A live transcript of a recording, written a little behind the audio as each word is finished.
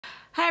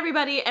Hi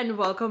everybody and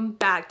welcome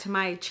back to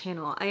my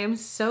channel. I am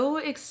so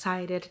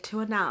excited to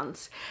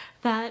announce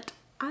that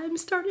I'm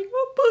starting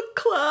a book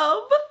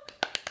club.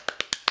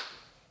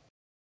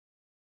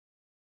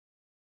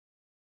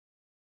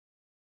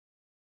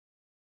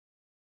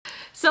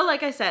 So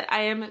like I said,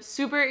 I am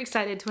super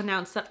excited to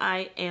announce that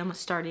I am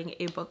starting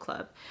a book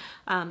club.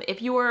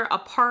 If you are a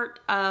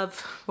part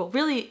of, well,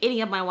 really any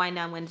of my Wind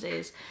Down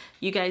Wednesdays,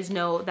 you guys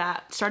know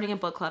that starting a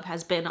book club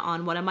has been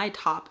on one of my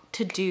top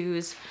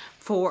to-dos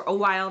for a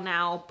while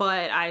now,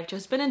 but I've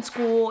just been in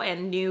school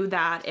and knew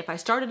that if I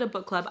started a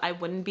book club, I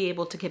wouldn't be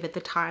able to give it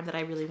the time that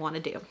I really want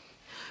to do.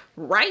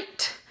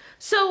 Right?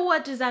 So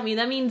what does that mean?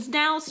 That means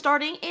now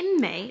starting in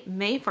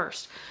May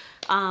 1st,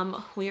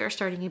 we are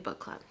starting a book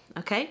club,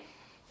 okay?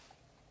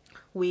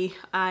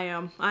 I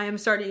am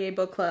starting a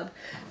book club.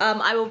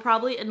 I will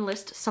probably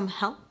enlist some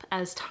help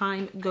as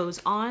time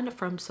goes on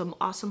from some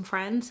awesome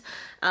friends.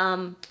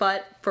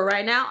 But for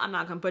right now, I'm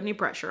not gonna put any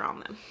pressure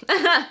on them.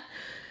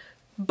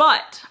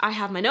 But I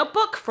have my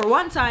notebook. For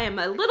once, I am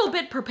a little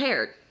bit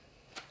prepared.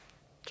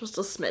 Just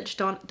a smidge.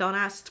 Don't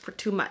ask for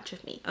too much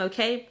of me,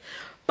 okay?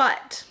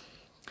 But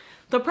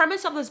the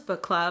premise of this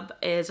book club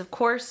is, of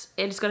course,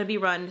 it's gonna be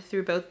run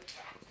through both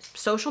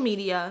social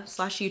media /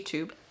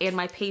 YouTube and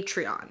my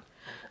Patreon.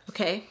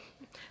 Okay,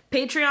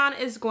 Patreon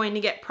is going to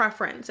get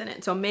preference in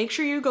it, so make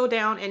sure you go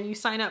down and you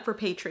sign up for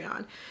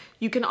Patreon.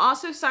 You can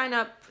also sign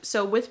up,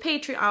 so with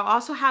Patreon, I'll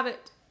also have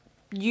it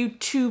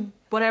YouTube,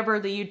 whatever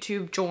the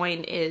YouTube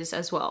join is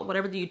as well,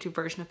 whatever the YouTube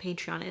version of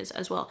Patreon is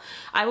as well.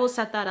 I will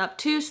set that up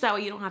too, so that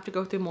way you don't have to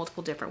go through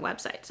multiple different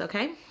websites,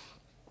 okay?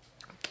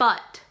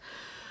 But,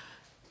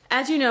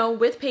 as you know,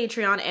 with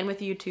Patreon and with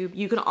YouTube,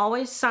 you can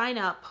always sign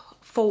up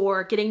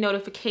for getting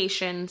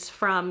notifications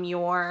from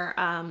your,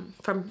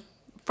 from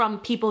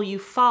people you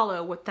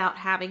follow without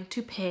having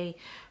to pay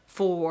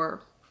for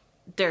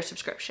their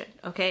subscription,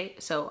 okay?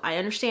 So I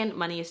understand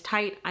money is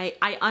tight.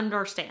 I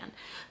understand.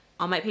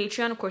 On my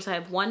Patreon, of course, I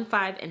have $1,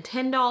 $5, and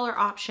 $10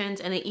 options,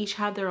 and they each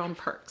have their own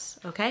perks,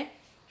 okay?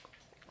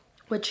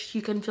 Which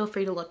you can feel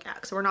free to look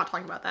at, so we're not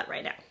talking about that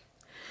right now.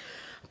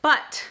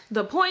 But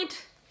the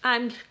point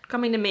I'm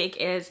coming to make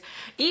is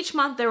each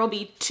month there will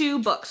be 2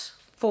 books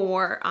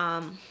for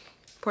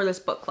this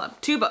book club.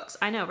 2 books,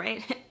 I know,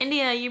 right?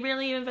 India, you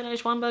really even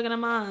finish 1 book in a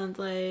month.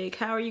 Like,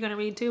 how are you gonna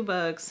read 2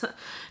 books?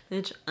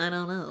 Which, I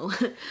don't know.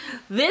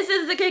 This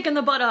is the kick in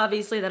the butt,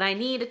 obviously, that I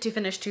need to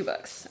finish 2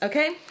 books,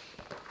 okay?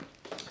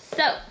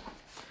 So,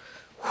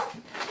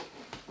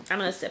 I'm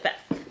gonna sit back.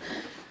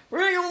 We're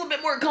gonna get a little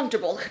bit more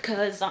comfortable,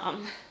 because,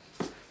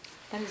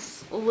 that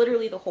is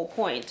literally the whole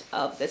point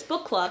of this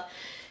book club,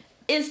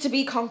 is to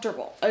be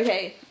comfortable,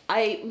 okay?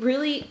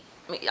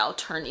 I'll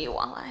turn you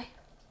while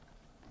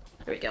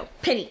there we go.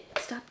 Penny,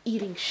 stop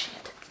eating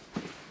shit.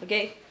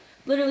 Okay?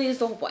 Literally is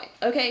the whole point.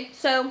 Okay,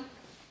 so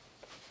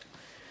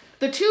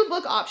the 2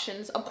 book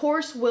options, of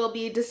course, will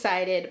be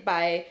decided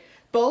by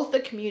both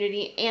the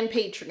community and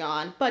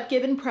Patreon, but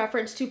given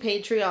preference to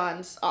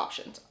Patreon's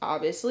options.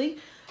 Obviously,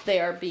 they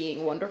are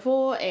being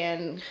wonderful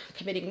and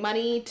committing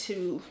money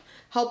to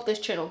help this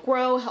channel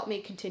grow, help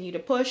me continue to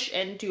push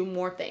and do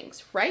more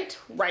things, right?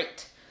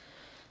 Right.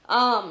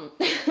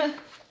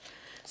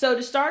 So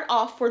to start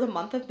off for the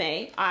month of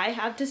May, I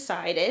have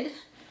decided,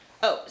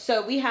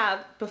 so we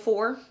have,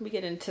 before we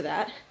get into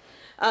that,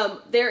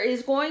 there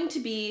is going to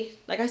be,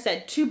 like I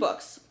said, 2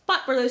 books.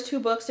 But for those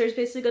 2 books, there's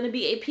basically going to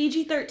be a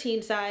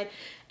PG-13 side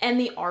and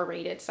the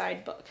R-rated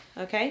side book,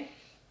 okay?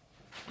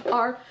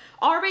 Our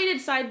R-rated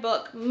side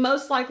book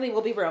most likely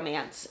will be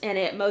romance, and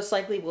it most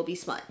likely will be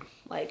smut.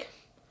 Like,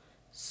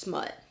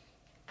 smut.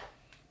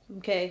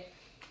 Okay?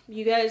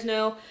 You guys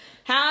know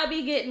how I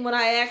be getting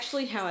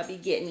how I be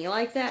getting. You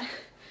like that?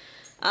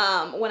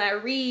 When I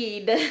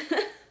read,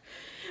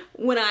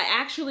 when I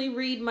actually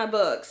read my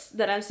books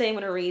that I'm saying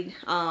I'm going to read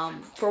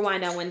for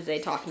Wind Down Wednesday,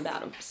 talking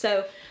about them.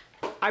 So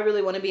I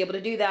really want to be able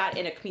to do that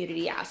in a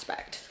community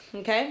aspect,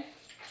 okay?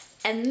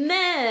 And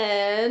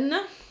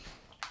then,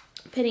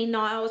 Penny,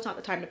 now is not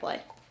the time to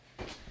play,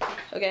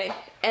 okay?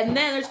 And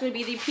then there's going to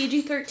be the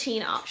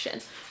PG-13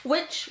 option,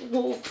 which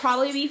will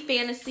probably be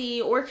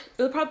fantasy, or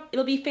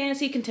it'll be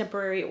fantasy,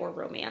 contemporary, or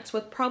romance,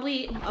 with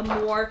probably a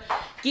more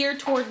geared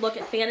toward look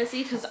at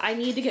fantasy, because I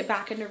need to get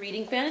back into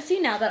reading fantasy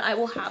now that I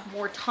will have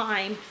more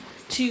time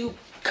to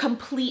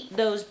complete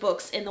those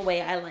books in the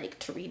way I like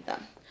to read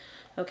them,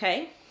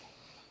 okay?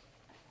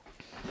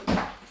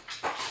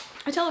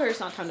 I tell her it's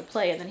not time to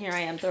play, and then here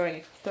I am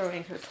throwing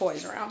her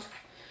toys around.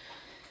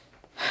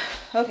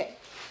 Okay.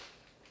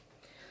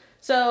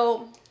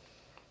 So,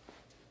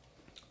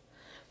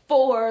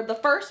 for the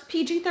first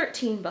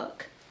PG-13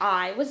 book,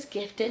 I was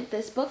gifted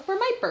this book for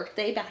my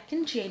birthday back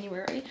in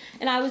January,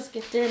 and I was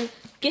gifted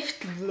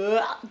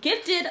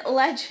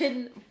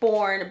Legend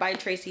Born by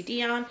Tracy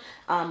Deonn,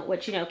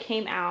 which, you know,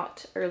 came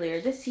out earlier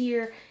this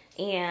year,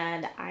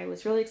 and I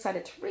was really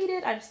excited to read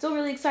it. I'm still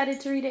really excited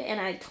to read it, and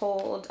I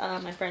told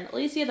my friend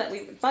Alicia that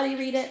we would buddy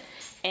read it,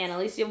 and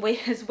Alicia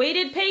has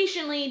waited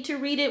patiently to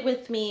read it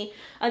with me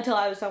until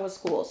I was done with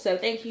school. So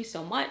thank you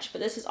so much. But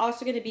this is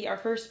also going to be our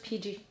first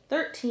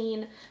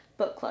PG-13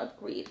 book club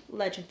read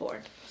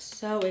Legendborn.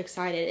 So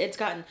excited. It's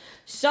gotten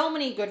so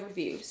many good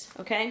reviews,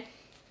 okay?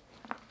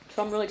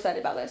 So I'm really excited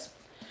about this.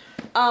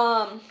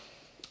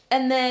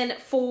 And then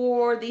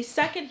for the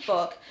second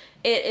book,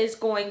 it is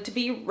going to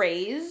be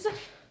Raise.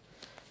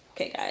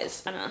 Okay,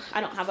 guys,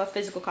 I don't have a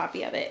physical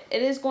copy of it.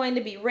 It is going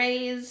to be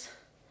Raise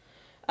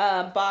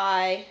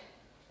by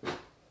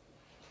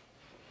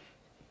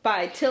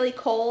Tilly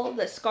Cole,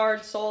 the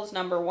Scarred Souls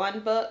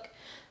 #1 book.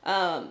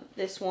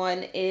 This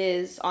one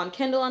is on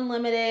Kindle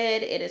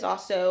Unlimited. It is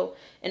also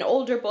an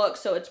older book,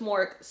 so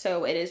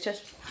it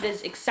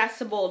is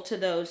accessible to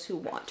those who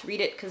want to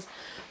read it. Because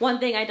one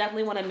thing I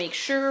definitely want to make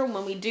sure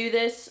when we do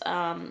this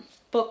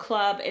book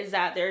club is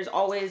that there's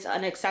always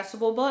an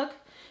accessible book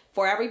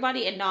for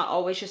everybody and not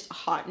always just a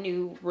hot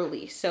new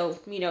release. So,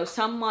 you know,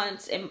 some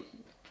months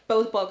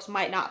both books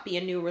might not be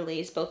a new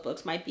release. Both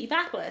books might be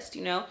backlist,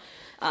 you know.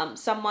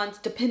 Some months,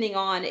 depending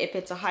on if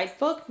it's a hype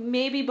book,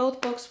 maybe both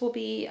books will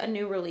be a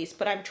new release.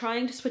 But I'm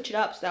trying to switch it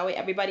up so that way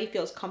everybody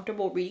feels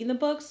comfortable reading the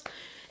books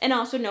and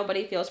also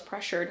nobody feels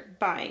pressured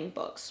buying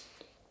books.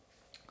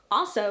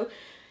 Also,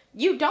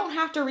 you don't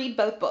have to read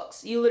both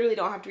books. You literally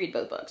don't have to read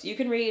both books. You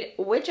can read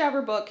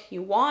whichever book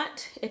you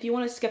want. If you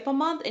want to skip a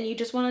month and you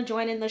just want to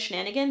join in the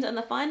shenanigans and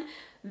the fun,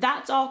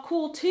 that's all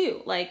cool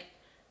too. Like,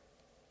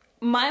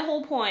 my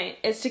whole point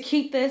is to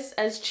keep this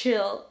as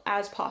chill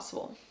as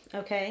possible,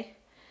 okay?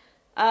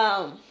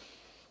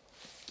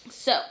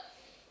 So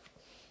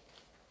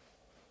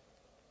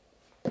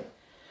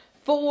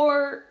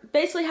for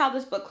basically how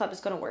this book club is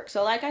going to work.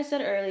 So like I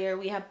said earlier,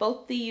 we have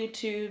both the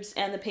YouTubes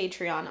and the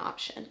Patreon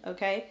option,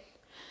 okay?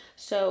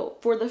 So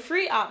for the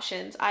free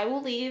options, I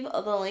will leave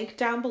the link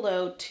down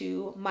below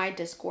to my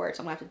Discord.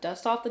 So I'm going to have to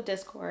dust off the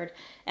Discord,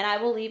 and I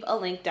will leave a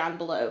link down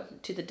below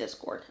to the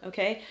Discord,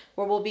 okay?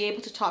 Where we'll be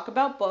able to talk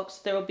about books.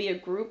 There will be a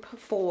group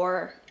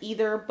for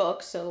either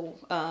book, so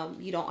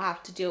you don't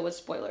have to deal with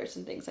spoilers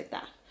and things like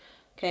that,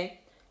 okay?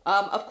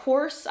 Of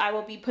course, I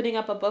will be putting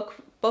up a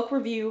book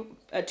review,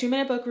 a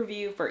 2-minute book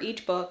review for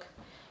each book,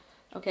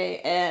 okay?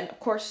 And of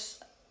course,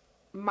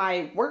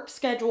 my work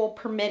schedule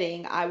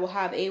permitting, I will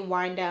have a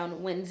wind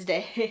down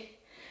Wednesday,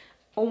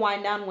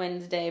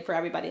 for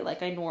everybody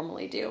like I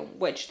normally do,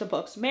 which the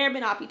books may or may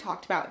not be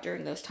talked about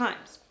during those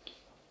times.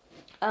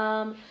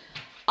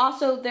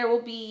 Also, there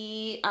will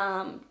be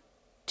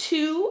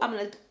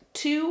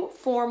two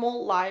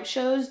formal live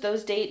shows.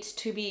 Those dates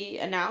to be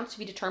announced, to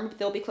be determined, but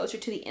they'll be closer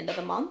to the end of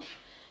the month.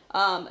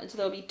 And so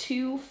there'll be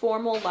 2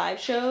 formal live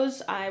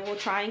shows. I will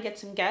try and get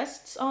some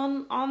guests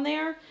on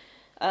there.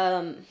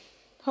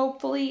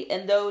 Hopefully,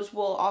 and those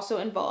will also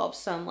involve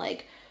some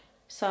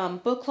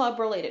book club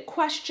related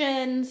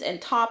questions and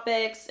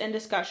topics and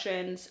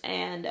discussions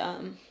and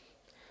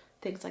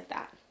things like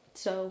that.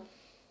 So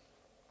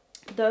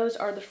those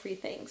are the free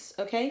things,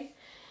 okay?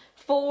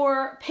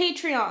 For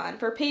Patreon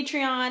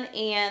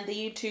and the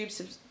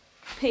YouTube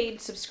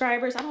paid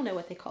subscribers, I don't know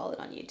what they call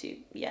it on YouTube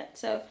yet.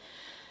 So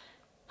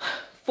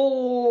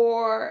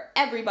for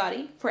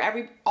everybody,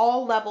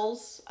 all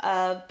levels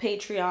of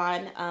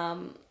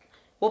Patreon,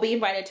 will be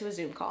invited to a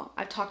Zoom call.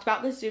 I've talked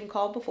about this Zoom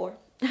call before.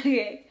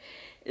 Okay.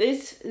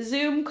 This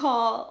Zoom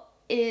call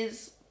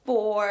is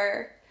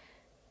to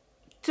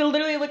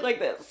literally look like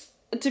this.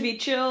 To be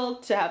chill,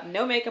 to have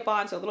no makeup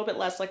on, so a little bit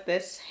less like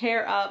this.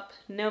 Hair up,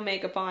 no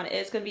makeup on.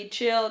 It's gonna be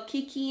chill,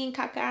 kiki and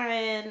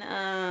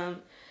kakain,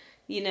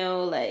 you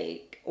know,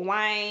 like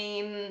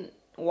wine,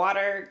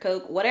 water,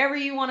 Coke, whatever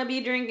you want to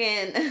be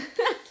drinking.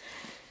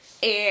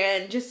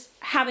 And just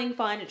having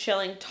fun,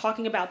 chilling,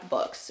 talking about the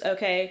books,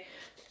 okay?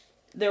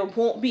 There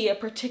won't be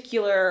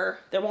particular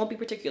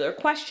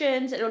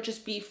questions. It'll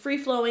just be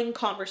free-flowing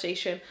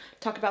conversation,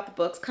 talk about the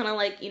books, kind of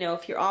like, you know,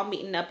 if you're all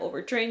meeting up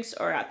over drinks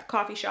or at the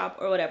coffee shop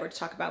or whatever to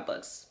talk about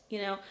books, you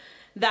know.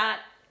 That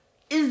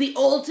is the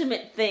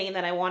ultimate thing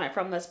that I wanted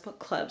from this book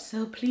club.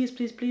 So please,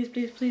 please, please,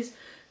 please, please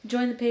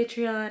join the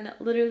Patreon.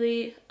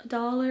 Literally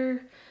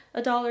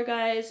 $1,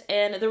 guys.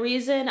 And the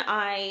reason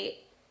I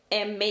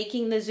am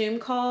making the Zoom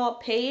call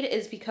paid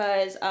is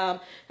because I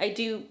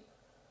do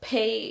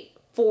pay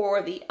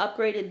for the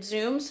upgraded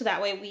Zoom, so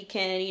that way we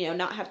can, you know,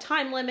 not have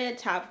time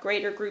limits, have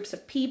greater groups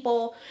of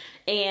people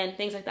and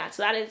things like that.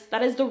 So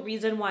that is the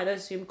reason why the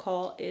Zoom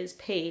call is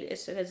paid,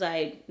 is because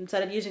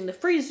instead of using the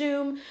free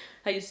Zoom,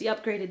 I use the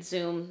upgraded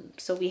Zoom,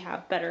 so we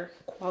have better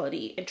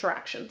quality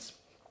interactions.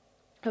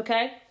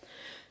 Okay?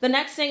 The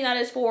next thing that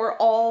is for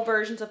all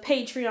versions of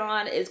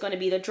Patreon is going to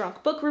be the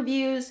drunk book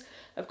reviews.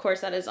 Of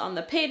course, that is on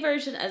the paid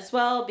version as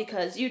well,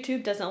 because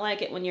YouTube doesn't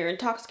like it when you're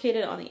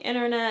intoxicated on the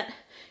internet.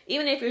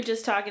 Even if you're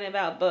just talking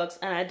about books,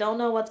 and I don't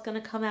know what's going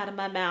to come out of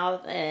my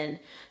mouth, and,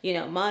 you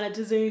know,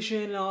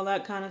 monetization and all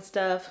that kind of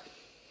stuff.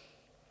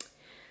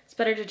 It's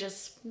better to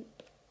just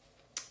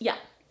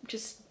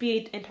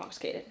be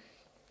intoxicated.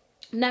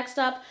 Next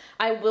up,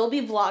 I will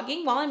be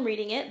vlogging while I'm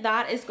reading it.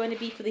 That is going to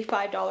be for the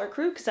 $5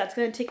 crew, because that's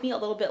going to take me a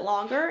little bit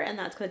longer, and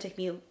that's going to take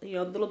me, you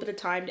know, a little bit of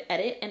time to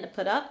edit and to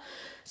put up.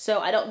 So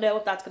I don't know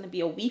if that's going to be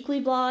a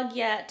weekly vlog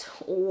yet,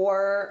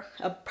 or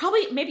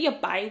probably maybe a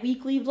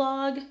bi-weekly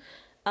vlog.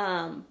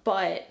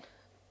 But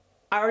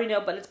I already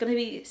know, but it's going to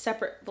be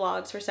separate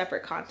vlogs for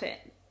separate content,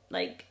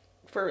 like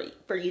for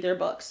either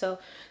book. So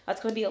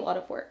that's going to be a lot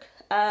of work.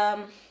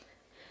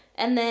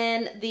 And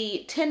then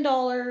the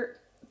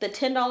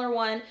 $10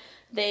 one,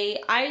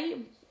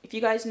 if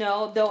you guys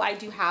know, though I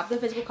do have the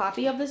physical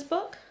copy of this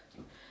book,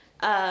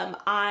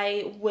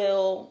 I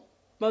will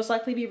most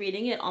likely be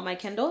reading it on my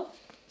Kindle.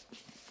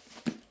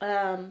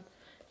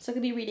 So I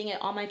could be reading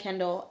it on my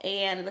Kindle,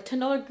 and the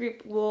 $10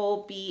 group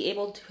will be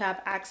able to have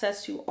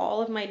access to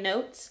all of my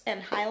notes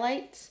and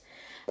highlights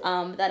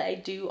that I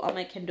do on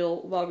my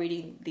Kindle while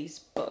reading these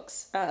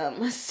books.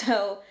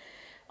 So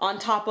on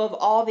top of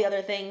all the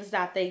other things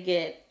that they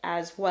get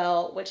as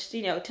well, which,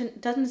 you know,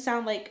 doesn't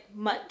sound like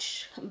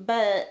much,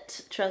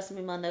 but trust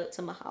me, my notes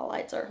and my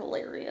highlights are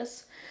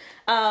hilarious.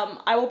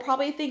 I will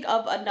probably think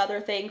of another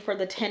thing for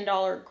the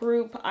 $10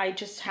 group. I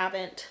just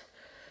haven't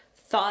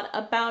thought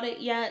about it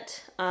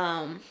yet.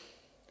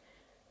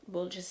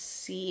 We'll just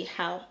see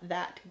how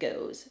that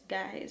goes,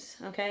 guys.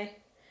 Okay,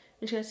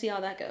 I'm just gonna see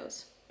how that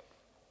goes.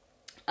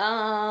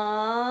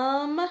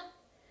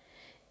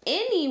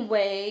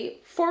 Anyway,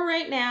 for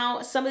right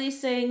now, some of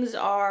these things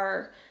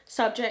are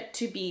subject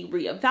to be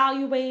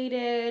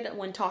reevaluated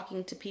when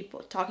talking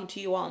to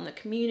you all in the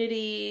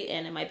community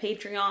and in my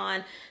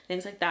Patreon,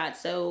 things like that.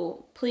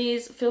 So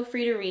please feel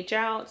free to reach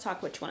out,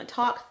 talk what you want to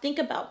talk, think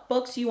about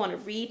books you want to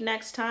read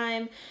next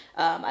time.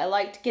 I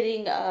liked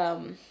getting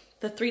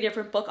the 3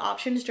 different book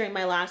options during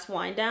my last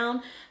wind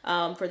down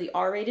for the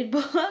R-rated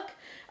book.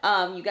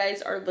 You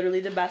guys are literally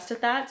the best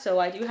at that. So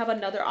I do have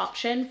another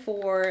option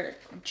for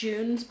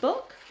June's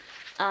book.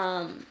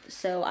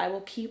 So I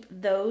will keep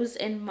those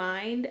in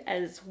mind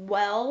as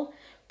well.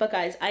 But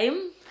guys, I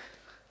am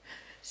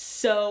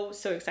so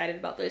excited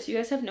about this. You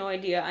guys have no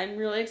idea. I'm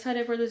really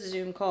excited for this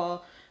Zoom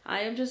call. I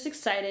am just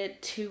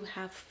excited to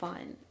have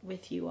fun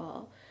with you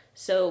all.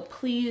 So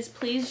please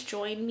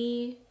join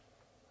me.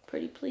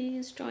 Pretty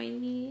please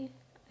join me.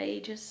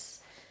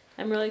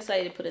 I'm really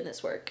excited to put in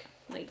this work.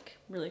 Like,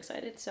 really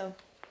excited. So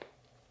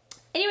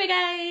anyway,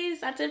 guys,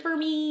 that's it for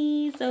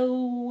me.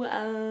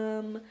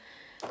 So,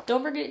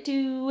 don't forget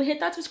to hit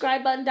that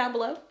subscribe button down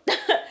below.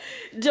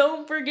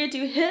 Don't forget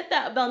to hit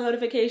that bell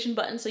notification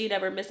button so you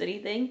never miss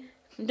anything.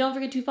 Don't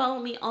forget to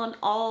follow me on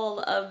all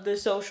of the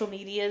social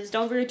medias.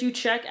 Don't forget to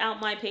check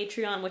out my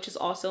Patreon, which is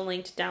also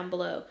linked down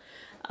below.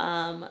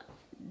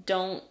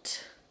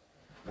 Don't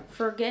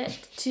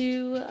forget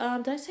to,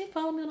 did I say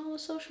follow me on all the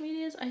social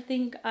medias? I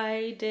think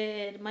I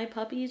did. My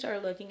puppies are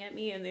looking at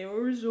me and they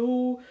were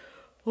so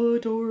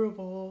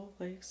adorable.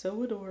 Like,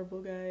 so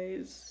adorable,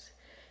 guys.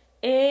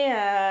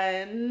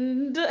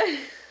 And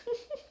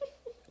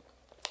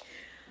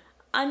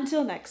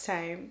until next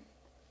time,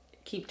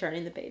 keep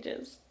turning the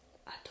pages.